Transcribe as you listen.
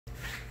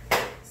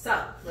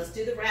So let's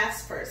do the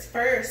rafts first.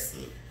 First,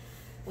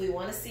 we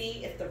want to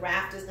see if the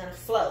raft is going to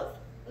float,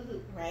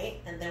 right?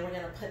 And then we're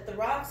going to put the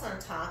rocks on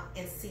top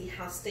and see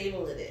how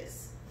stable it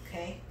is.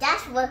 Okay.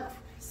 That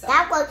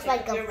looks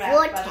like a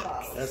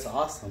vortex. That's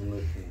awesome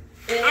looking.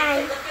 Look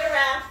at the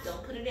raft.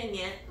 Don't put it in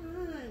yet.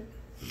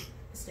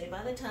 Stay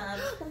by the tub.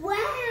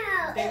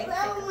 Wow, Benny, it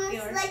almost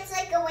looks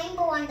like a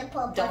rainbow on the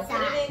purple Don't side.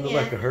 put it in Look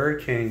yet. like a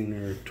hurricane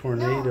or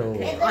tornado.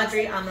 Okay,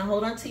 Audrey, I'm gonna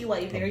hold on to you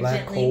while you very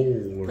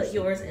gently put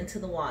yours into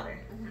the water.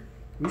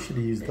 We should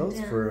have used those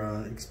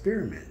for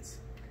experiments.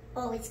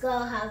 Oh, it's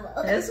gonna have.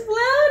 It's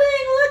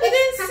floating. Look, it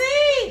didn't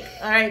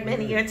sink. All right,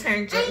 Benny, your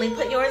turn. Gently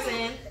put yours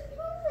in.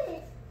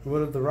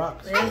 What if the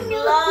rocks? I knew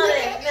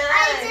it.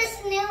 I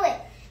just knew it.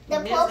 The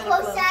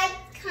purple side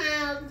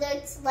kind of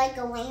looks like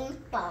a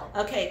rainbow.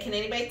 Okay, can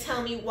anybody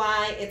tell me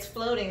why it's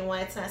floating and why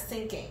it's not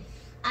sinking?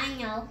 I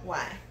know.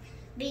 Why?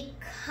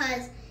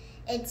 Because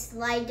it's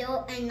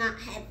lighter and not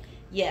heavy.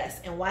 Yes,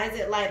 and why is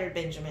it lighter,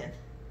 Benjamin?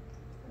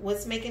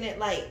 What's making it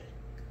light?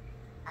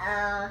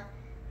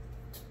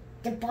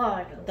 The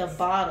bottles. The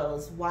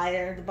bottles. Why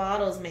are the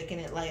bottles making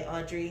it light,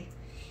 Audrey?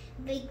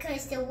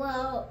 Because the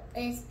water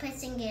is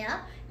pushing it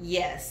up.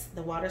 Yes,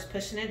 the water's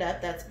pushing it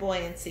up. That's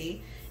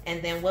buoyancy.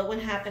 And then what would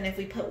happen if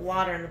we put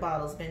water in the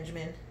bottles,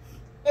 Benjamin?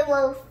 It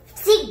will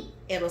sink.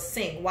 It'll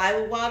sink. Why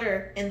would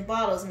water in the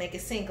bottles make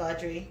it sink,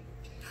 Audrey?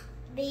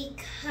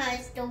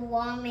 Because the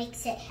water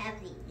makes it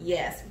heavy.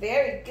 Yes,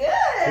 very good.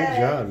 Good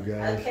job,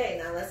 guys. Okay,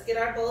 now let's get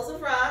our bowls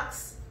of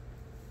rocks.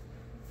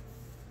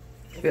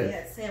 If we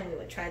had sand, we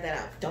would try that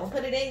out. Don't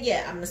put it in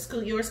yet. I'm going to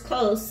scoot yours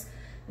close.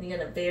 And you're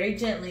going to very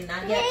gently,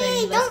 not yet,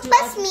 Benny. Let's don't do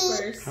push me.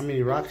 first. How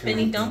many rocks?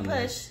 Benny, don't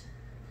push.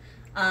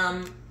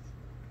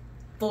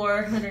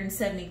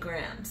 470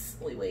 grams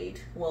we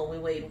weighed. Well, we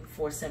weighed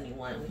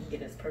 471. We can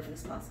get it as perfect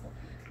as possible.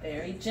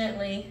 Very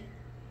gently.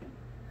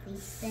 I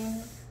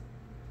think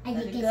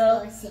Let it's it go.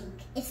 gonna sink.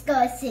 It's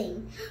gonna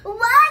sink. What?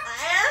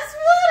 That's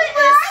what it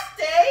is.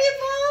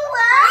 Stable.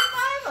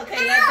 What?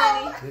 Okay,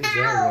 now Benny. Good job,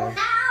 guys.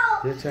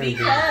 How? Your turn,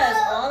 Because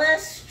all that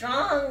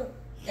strong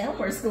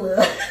Elmer's glue.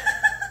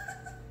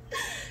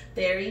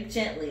 Very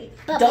gently.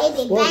 But Don't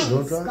baby, Whoa, bang's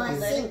don't drop gonna it.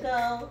 let it sink.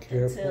 go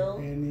Careful, until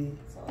Benny.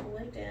 it's all the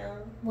way down.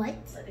 What?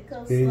 Let it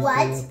go Benny. slow.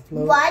 What?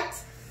 Float.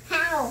 What?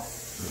 How?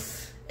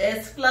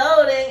 It's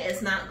floating.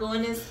 It's not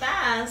going as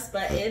fast,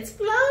 but it's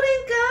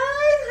floating,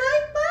 guys.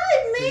 High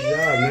five, man. Good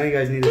job. Now you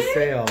guys need to Very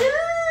sail.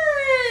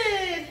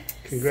 Good.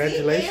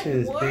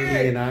 Congratulations, See, it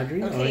Benny and worked.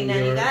 Audrey, Okay, on now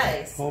you your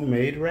guys.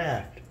 homemade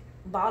raft.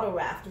 Bottle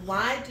raft.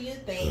 Why do you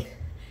think,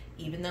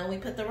 even though we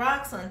put the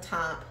rocks on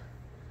top,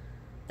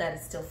 that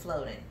it's still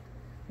floating?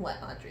 What,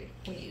 Audrey?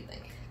 What do you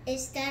think?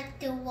 Is that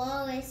the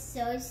wall is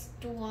so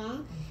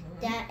strong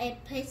that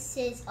it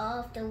pushes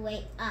all of the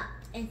weight up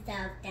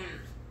instead of down.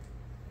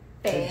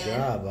 Good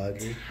job,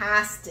 Audrey.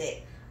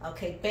 Fantastic.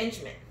 Okay,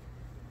 Benjamin.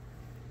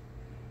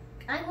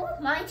 I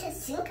want mine to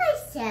sink, I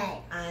said.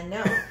 I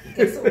know.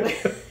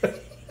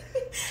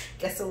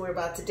 Guess what we're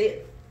about to do?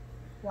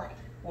 What?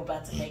 We're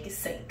about to make it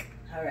sink.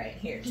 All right,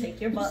 here. Take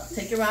your rocks.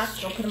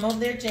 Go put them over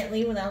there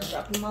gently without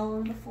dropping them all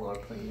over the floor,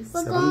 please.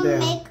 We're Set going to them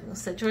down. make We'll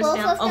set yours both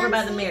down of them over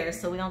by the sink? mirror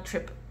so we don't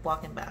trip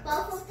walking back.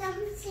 both of them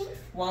sink.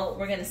 Well,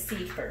 we're going to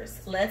see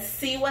first. Let's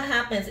see what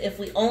happens if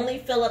we only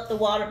fill up the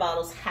water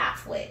bottles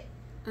halfway.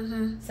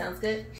 Sounds good?